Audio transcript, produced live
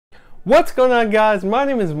What's going on, guys? My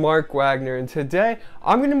name is Mark Wagner, and today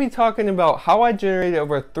I'm going to be talking about how I generated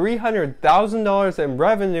over $300,000 in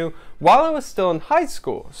revenue while I was still in high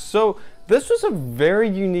school. So this was a very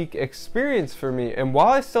unique experience for me, and while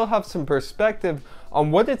I still have some perspective on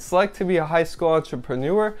what it's like to be a high school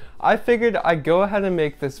entrepreneur, I figured I'd go ahead and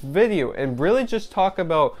make this video and really just talk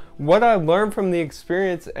about what I learned from the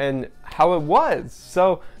experience and how it was.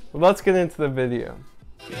 So let's get into the video.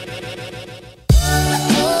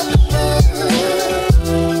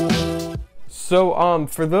 So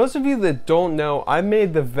for those of you that don't know, I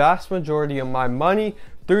made the vast majority of my money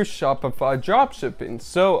through Shopify dropshipping.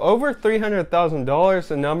 So over $300,000,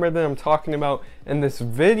 the number that I'm talking about in this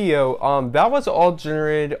video, that was all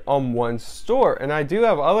generated on one store. And I do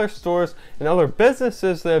have other stores and other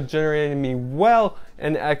businesses that have generated me well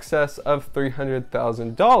in excess of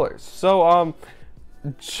 $300,000. So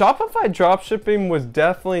Shopify dropshipping was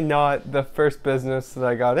definitely not the first business that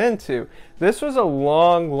I got into. This was a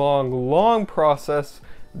long process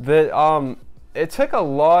that it took a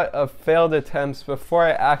lot of failed attempts before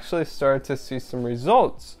I actually started to see some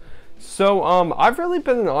results. So I've really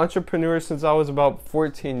been an entrepreneur since I was about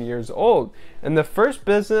 14 years old. And the first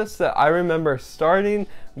business that I remember starting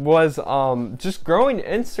was just growing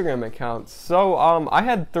Instagram accounts. So I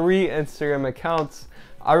had 3 Instagram accounts.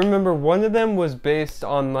 I remember one of them was based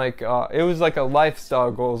on like, it was like a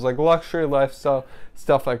lifestyle goals, like luxury lifestyle,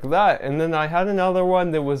 stuff like that. And then I had another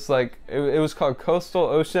one that was like, it was called Coastal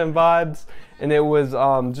Ocean Vibes. And it was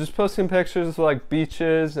just posting pictures of like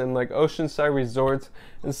beaches and like oceanside resorts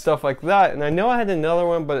and stuff like that. And I know I had another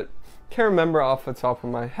one, but can't remember off the top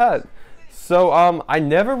of my head. So I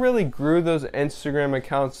never really grew those Instagram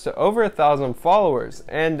accounts to over 1,000 followers.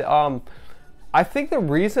 And I think the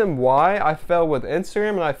reason why I failed with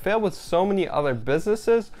Instagram and I failed with so many other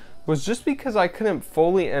businesses was just because I couldn't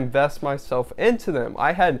fully invest myself into them.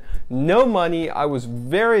 I had no money. I was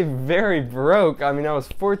very broke. I mean, I was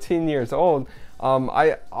 14 years old.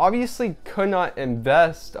 I obviously could not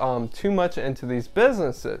invest too much into these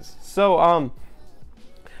businesses. So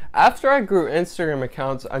after I grew Instagram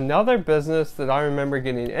accounts, another business that I remember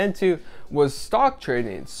getting into was stock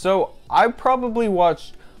trading. So I probably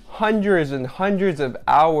watched hundreds and hundreds of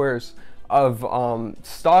hours of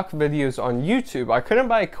stock videos on YouTube. I couldn't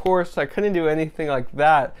buy a course, I couldn't do anything like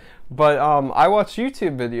that, but I watched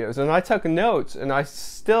YouTube videos and I took notes, and I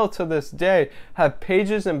still to this day have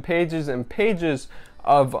pages and pages and pages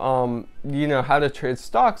of you know, how to trade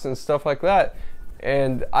stocks and stuff like that.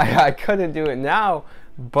 And I couldn't do it now,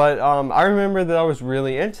 but I remember that I was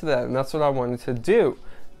really into that, and that's what I wanted to do.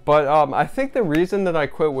 But I think the reason that I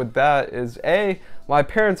quit with that is my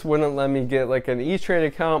parents wouldn't let me get like an E-Trade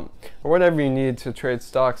account or whatever you need to trade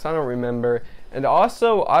stocks. I don't remember. And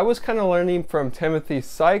also, I was kind of learning from Timothy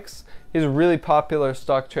Sykes. He's a really popular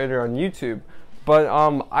stock trader on YouTube. But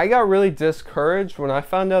I got really discouraged when I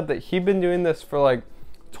found out that he'd been doing this for like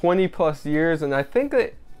 20 plus years. And I think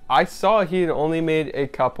that I saw he had only made a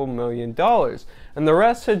couple $1 million. And the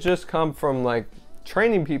rest had just come from like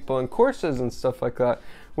training people and courses and stuff like that,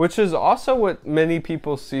 which is also what many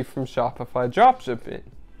people see from Shopify dropshipping.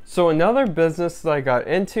 So another business that I got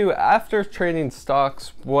into after trading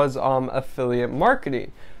stocks was affiliate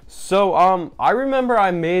marketing. So I remember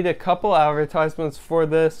I made a couple advertisements for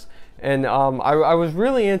this, and I was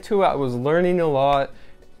really into it. I was learning a lot,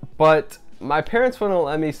 but my parents wouldn't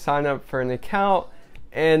let me sign up for an account,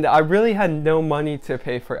 and I really had no money to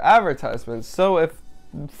pay for advertisements. So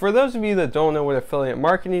for those of you that don't know what affiliate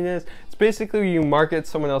marketing is, it's basically you market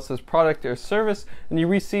someone else's product or service and you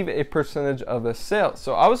receive a percentage of the sale.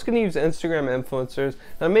 So I was going to use Instagram influencers,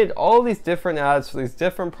 and I made all these different ads for these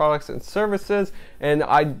different products and services, and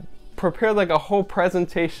I prepared like a whole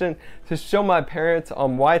presentation to show my parents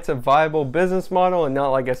why it's a viable business model and not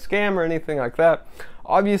like a scam or anything like that.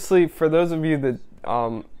 Obviously, for those of you that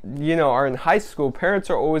you know, are in high school, parents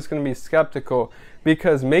are always going to be skeptical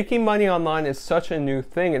because making money online is such a new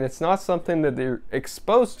thing and it's not something that they're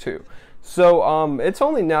exposed to. So it's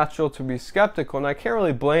only natural to be skeptical, and I can't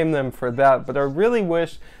really blame them for that, but I really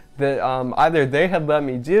wish that either they had let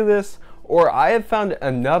me do this or I had found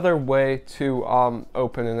another way to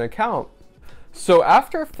open an account. So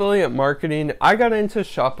after affiliate marketing, I got into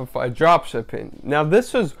Shopify dropshipping. Now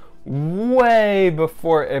this was way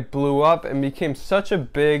before it blew up and became such a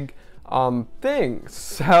big thing.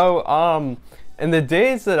 So in the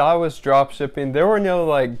days that I was dropshipping, there were no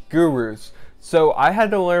like gurus. So I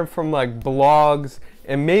had to learn from like blogs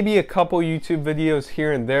and maybe a couple YouTube videos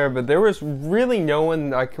here and there, but there was really no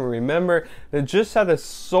one that I can remember that just had a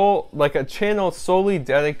channel solely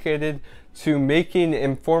dedicated to making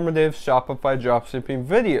informative Shopify dropshipping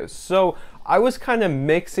videos. So I was kind of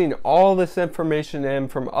mixing all this information in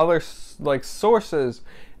from other like sources,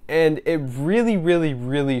 and it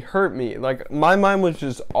really hurt me. Like, my mind was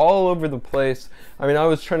just all over the place. I mean, I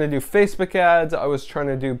was trying to do Facebook ads, I was trying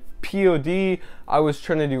to do POD, I was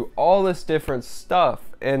trying to do all this different stuff.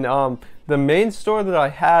 And the main store that I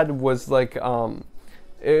had was like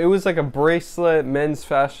it was like a bracelet, men's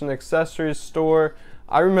fashion accessories store.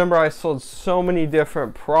 I remember I sold so many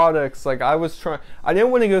different products. Like, I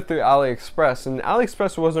didn't want to go through AliExpress, and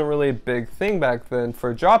AliExpress wasn't really a big thing back then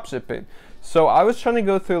for drop shipping. So I was trying to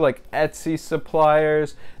go through like Etsy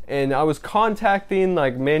suppliers, and I was contacting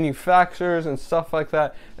like manufacturers and stuff like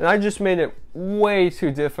that, and I just made it way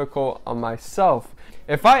too difficult on myself.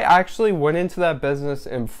 If I actually went into that business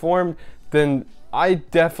informed, then I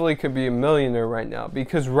definitely could be a millionaire right now,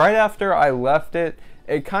 because right after I left it,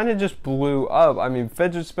 it kind of just blew up. I mean,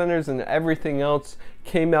 fidget spinners and everything else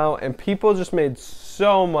came out, and people just made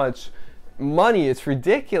so much money. It's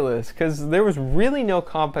ridiculous, because there was really no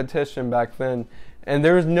competition back then, and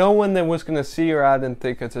there was no one that was going to see your ad and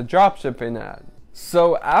think it's a dropshipping ad.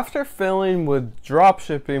 So after failing with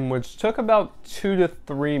dropshipping, which took about 2 to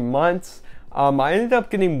 3 months, I ended up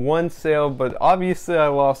getting one sale, but obviously I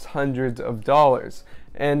lost hundreds of dollars.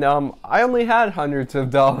 And I only had hundreds of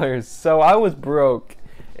dollars, so I was broke.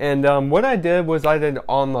 And what I did was I did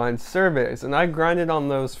online surveys, and I grinded on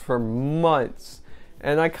those for months.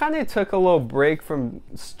 And I kind of took a little break from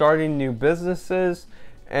starting new businesses,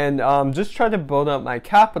 and just tried to build up my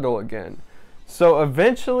capital again. So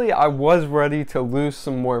eventually I was ready to lose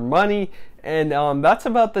some more money, and that's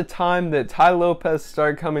about the time that Ty Lopez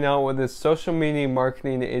started coming out with his social media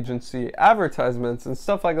marketing agency advertisements and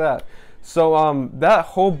stuff like that. So that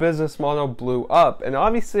whole business model blew up, and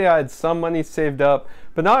obviously I had some money saved up,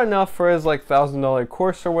 but not enough for his like $1,000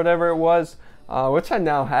 course or whatever it was, which I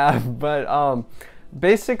now have. But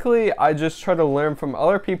basically I just try to learn from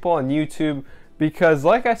other people on YouTube, because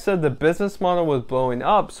like I said, the business model was blowing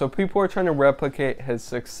up, so people were trying to replicate his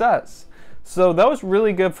success. So that was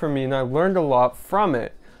really good for me, and I learned a lot from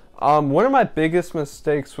it. One of my biggest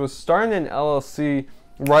mistakes was starting an LLC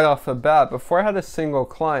right off the bat before I had a single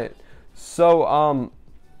client. So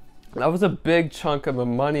that was a big chunk of the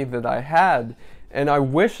money that I had, and I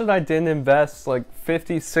wish that I didn't invest like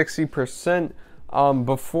 50-60%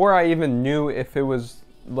 before I even knew if it was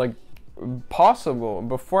like possible,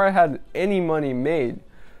 before I had any money made.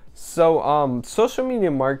 So social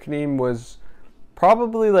media marketing was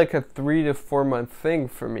probably like a 3 to 4 month thing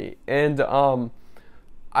for me, and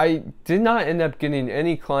I did not end up getting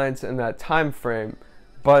any clients in that time frame.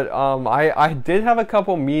 But I did have a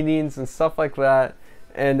couple meetings and stuff like that,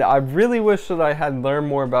 and I really wish that I had learned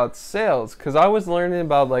more about sales, because I was learning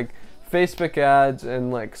about like Facebook ads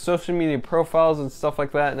and like social media profiles and stuff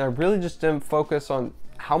like that, and I really just didn't focus on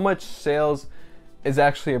how much sales is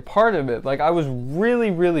actually a part of it. Like, I was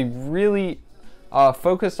really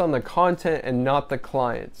focused on the content and not the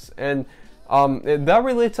clients, and that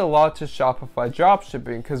relates a lot to Shopify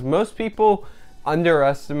dropshipping, because most people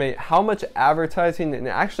underestimate how much advertising and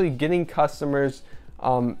actually getting customers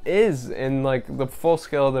is in like the full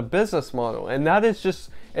scale of the business model. And that is just,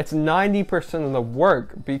 it's 90% of the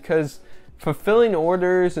work, because fulfilling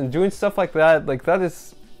orders and doing stuff like that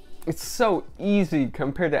is, it's so easy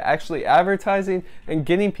compared to actually advertising and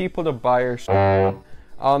getting people to buy your shit.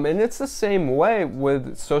 And it's the same way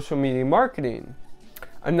with social media marketing.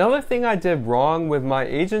 Another thing I did wrong with my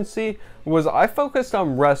agency was I focused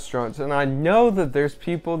on restaurants, and I know that there's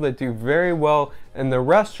people that do very well in the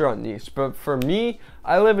restaurant niche, but for me,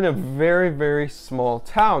 I live in a very small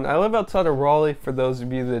town. I live outside of Raleigh, for those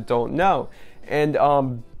of you that don't know, and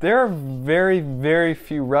there are very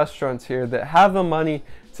few restaurants here that have the money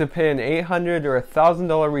to pay an $800 or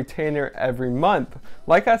 $1,000 retainer every month.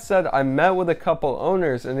 Like I said, I met with a couple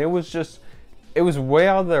owners, and it was way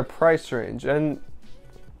out of their price range, and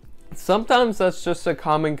sometimes that's just a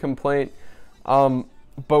common complaint,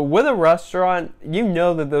 but with a restaurant, you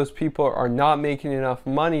know that those people are not making enough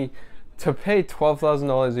money to pay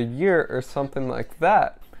 $12,000 a year or something like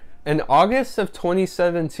that. In August of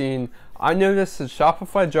 2017, I noticed that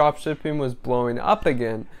Shopify dropshipping was blowing up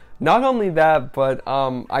again. Not only that, but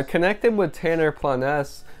I connected with Tanner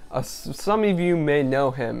Planes. Some of you may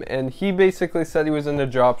know him, and he basically said he was into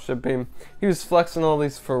dropshipping. He was flexing all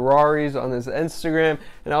these Ferraris on his Instagram,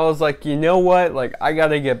 and I was like, you know what, like, I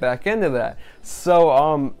gotta get back into that.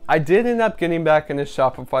 So I did end up getting back into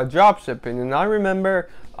Shopify dropshipping, and I remember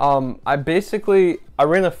I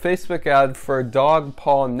ran a Facebook ad for a dog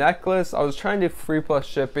paw necklace. I was trying to do free plus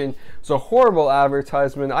shipping. It was a horrible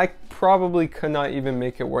advertisement. I probably could not even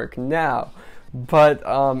make it work now, but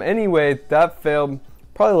anyway, that failed.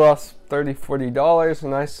 probably lost $30-40,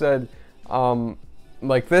 and I said,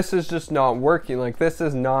 like, this is just not working. Like, this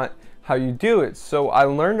is not how you do it. So I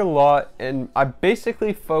learned a lot, and I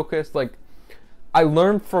basically focused, like, I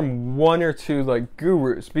learned from one or two, like,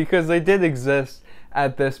 gurus, because they did exist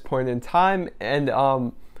at this point in time. And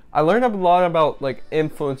I learned a lot about, like,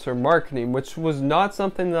 influencer marketing, which was not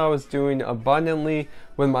something that I was doing abundantly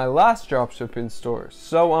with my last dropshipping store.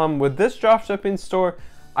 So with this dropshipping store,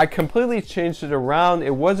 I completely changed it around.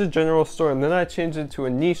 It was a general store, and then I changed it to a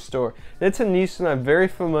niche store. It's a niche that I'm very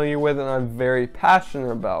familiar with and I'm very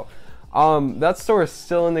passionate about. That store is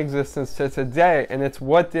still in existence to today, and it's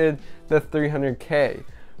what did the 300K.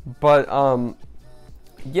 But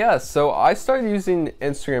yeah, so I started using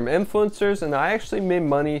Instagram influencers, and I actually made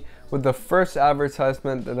money with the first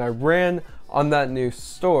advertisement that I ran on that new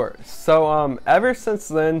store. So ever since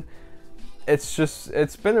then,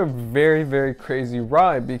 it's been a very, very crazy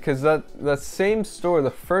ride, because that same store, the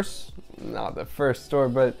first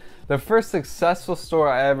successful store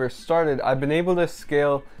I ever started, I've been able to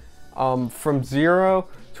scale from 0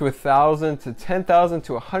 to 1,000 to 10,000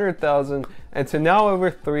 to 100,000 and to now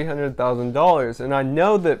over $300,000. And I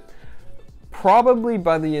know that probably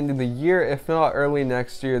by the end of the year, if not early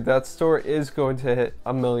next year, that store is going to hit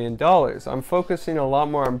 $1 million. I'm focusing a lot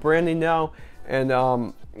more on branding now,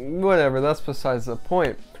 and whatever, that's besides the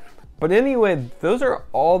point. But anyway, those are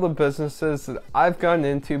all the businesses that I've gotten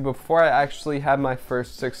into before I actually had my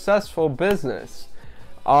first successful business.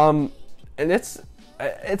 And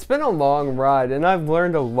it's been a long ride, and I've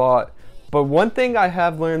learned a lot. But one thing I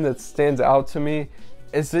have learned that stands out to me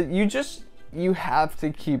is that you have to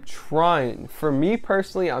keep trying. For me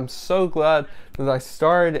personally, I'm so glad that I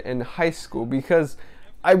started in high school, because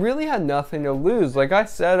I really had nothing to lose. Like I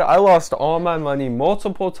said, I lost all my money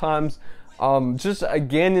multiple times. Just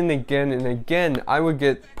again and again and again, I would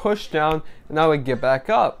get pushed down and I would get back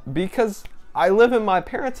up, because I live in my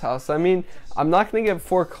parents' house. I mean, I'm not going to get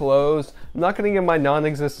foreclosed. I'm not going to get my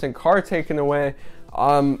non-existent car taken away.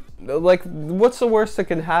 Like, what's the worst that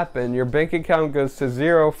can happen? Your bank account goes to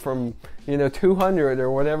zero from, 200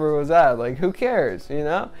 or whatever it was at. Like, who cares,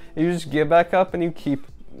 You just get back up and you keep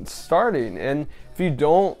starting. And if you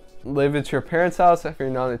don't live at your parents' house, if you're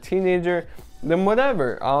not a teenager, then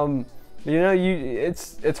whatever.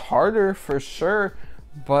 It's harder for sure,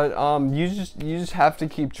 but you just have to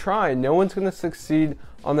keep trying. No one's gonna succeed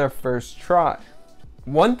on their first try.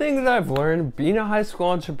 One thing that I've learned being a high school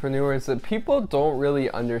entrepreneur is that people don't really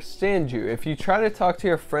understand you. If you try to talk to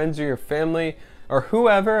your friends or your family or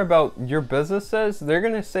whoever about your businesses, they're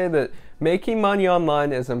gonna say that making money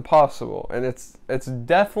online is impossible, and it's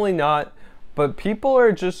definitely not. But people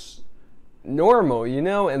are just normal,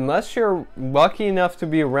 unless you're lucky enough to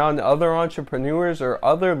be around other entrepreneurs or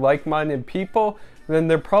other like-minded people, then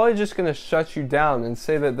they're probably just going to shut you down and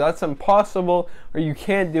say that that's impossible or you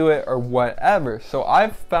can't do it or whatever. So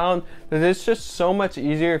I've found that it's just so much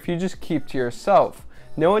easier if you just keep to yourself.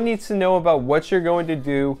 No one needs to know about what you're going to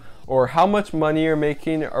do or how much money you're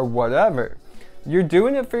making or whatever. You're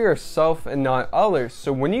doing it for yourself and not others.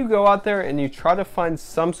 So when you go out there and you try to find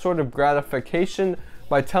some sort of gratification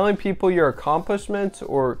by telling people your accomplishments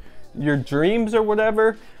or your dreams or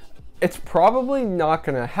whatever, it's probably not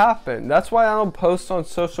going to happen. That's why I don't post on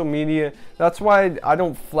social media. That's why I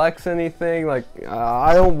don't flex anything. Like,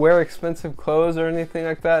 I don't wear expensive clothes or anything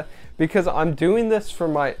like that, because I'm doing this for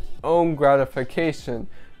my own gratification,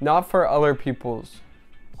 not for other people's.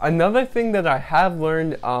 Another thing that I have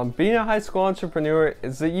learned being a high school entrepreneur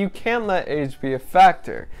is that you can't let age be a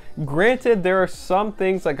factor. Granted, there are some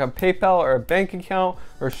things like a PayPal or a bank account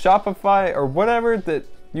or Shopify or whatever that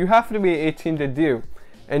you have to be 18 to do.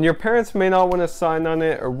 And your parents may not want to sign on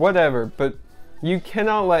it or whatever, but you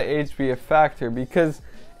cannot let age be a factor, because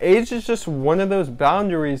age is just one of those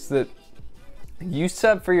boundaries that you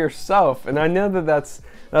set for yourself. And I know that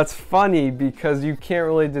that's funny because you can't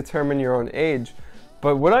really determine your own age.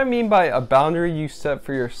 But what I mean by a boundary you set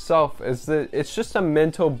for yourself is that it's just a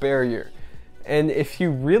mental barrier. And if you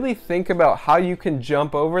really think about how you can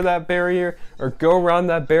jump over that barrier or go around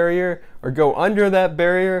that barrier or go under that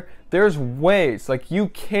barrier, there's ways. Like, you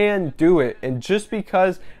can do it. And just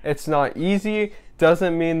because it's not easy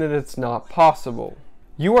doesn't mean that it's not possible.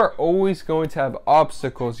 You are always going to have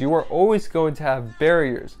obstacles. You are always going to have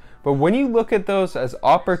barriers. But when you look at those as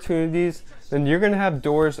opportunities, then you're going to have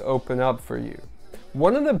doors open up for you.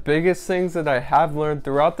 One of the biggest things that I have learned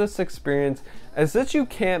throughout this experience is that you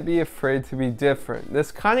can't be afraid to be different.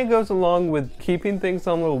 This kind of goes along with keeping things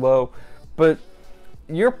on the low, but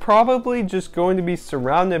you're probably just going to be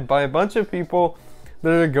surrounded by a bunch of people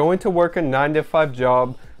that are going to work a 9-to-5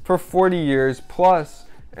 job for 40 years plus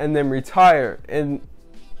and then retire. And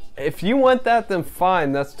if you want that, then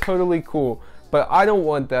fine, that's totally cool. But I don't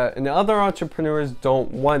want that, and other entrepreneurs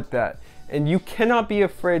don't want that. And you cannot be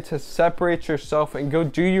afraid to separate yourself and go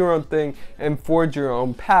do your own thing and forge your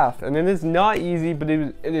own path. And it is not easy, but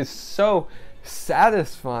it is so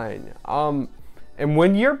satisfying. And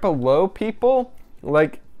when you're below people,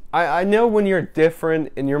 like I know when you're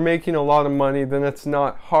different and you're making a lot of money, then it's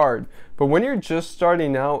not hard. But when you're just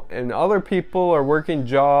starting out and other people are working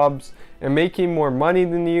jobs and making more money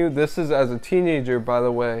than you, this is as a teenager, by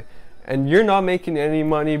the way, and you're not making any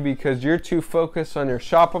money because you're too focused on your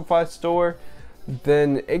Shopify store,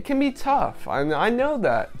 then it can be tough. I know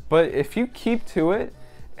that. But if you keep to it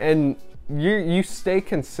and you stay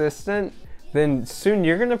consistent, then soon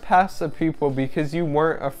you're going to pass the people because you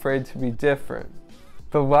weren't afraid to be different.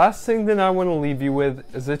 The last thing that I want to leave you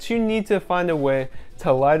with is that you need to find a way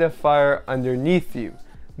to light a fire underneath you.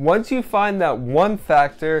 Once you find that one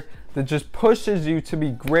factor that just pushes you to be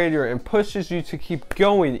greater and pushes you to keep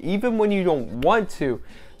going even when you don't want to,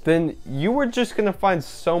 then you are just going to find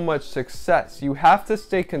so much success. You have to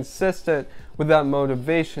stay consistent with that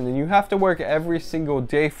motivation, and you have to work every single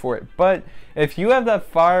day for it. But if you have that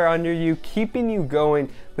fire under you keeping you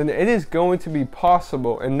going, then it is going to be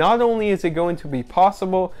possible. And not only is it going to be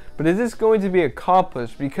possible, but it is going to be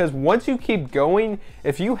accomplished, because once you keep going,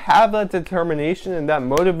 if you have that determination and that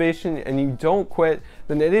motivation and you don't quit,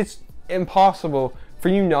 then it is impossible for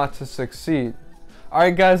you not to succeed.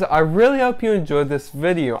 Alright guys, I really hope you enjoyed this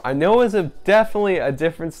video. I know it was definitely a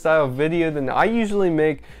different style video than I usually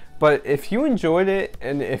make, but if you enjoyed it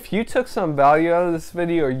and if you took some value out of this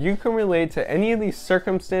video, or you can relate to any of these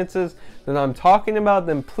circumstances that I'm talking about,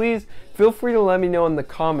 then please feel free to let me know in the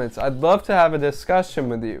comments. I'd love to have a discussion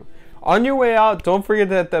with you. On your way out, don't forget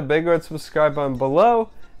to hit that big red subscribe button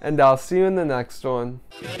below, and I'll see you in the next one.